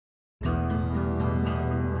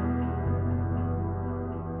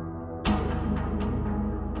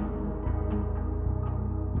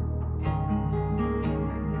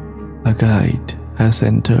A guide has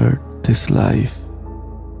entered this life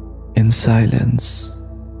in silence.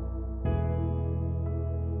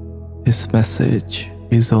 His message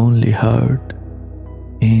is only heard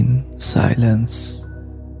in silence.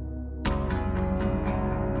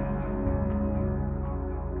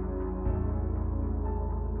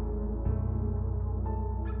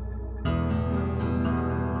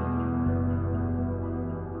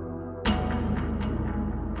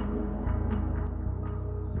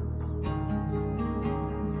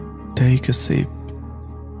 Take a sip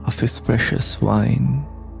of his precious wine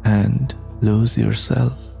and lose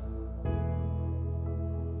yourself.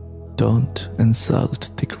 Don't insult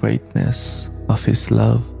the greatness of his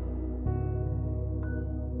love,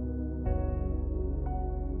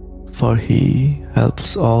 for he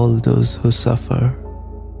helps all those who suffer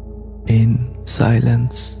in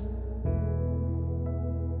silence.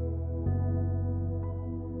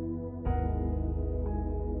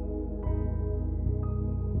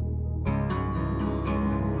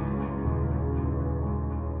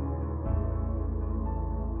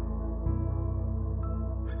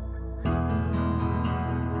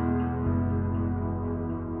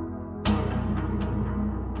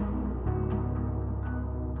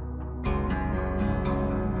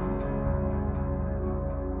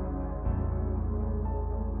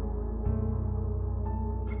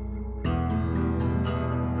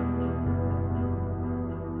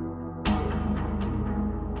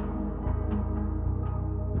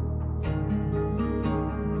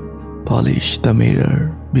 Polish the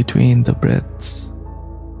mirror between the breaths.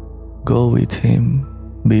 Go with him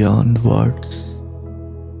beyond words.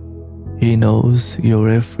 He knows your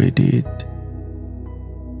every deed.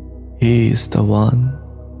 He is the one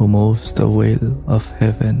who moves the will of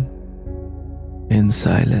heaven in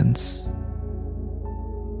silence.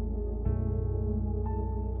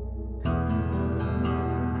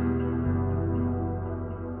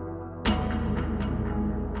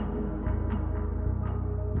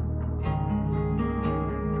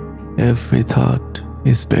 Every thought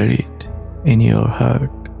is buried in your heart.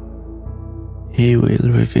 He will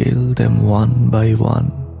reveal them one by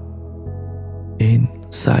one in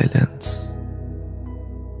silence.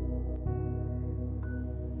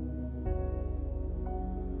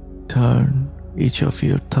 Turn each of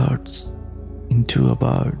your thoughts into a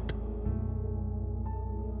bird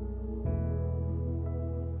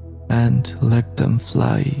and let them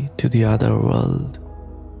fly to the other world.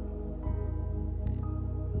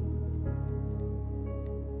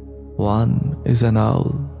 One is an owl,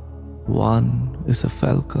 one is a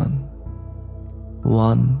falcon,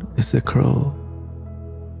 one is a crow.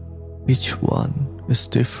 Each one is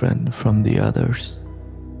different from the others,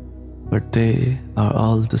 but they are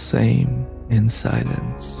all the same in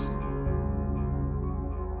silence.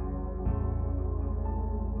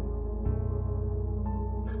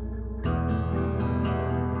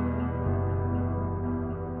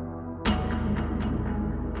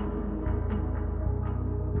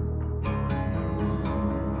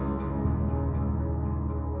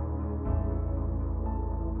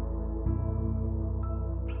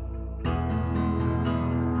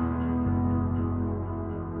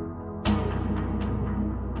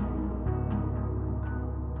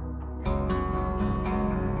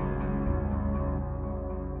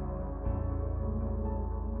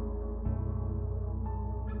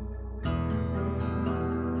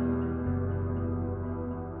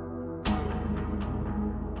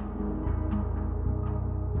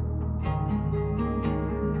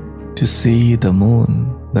 To see the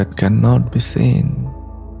moon that cannot be seen,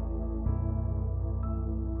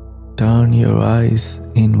 turn your eyes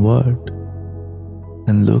inward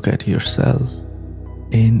and look at yourself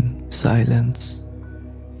in silence.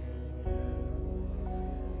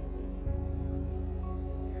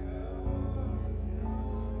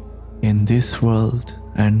 In this world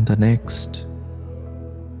and the next,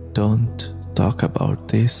 don't talk about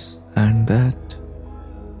this and that.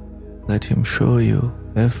 Let him show you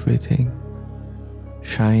everything,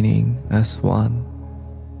 shining as one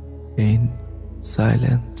in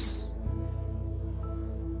silence.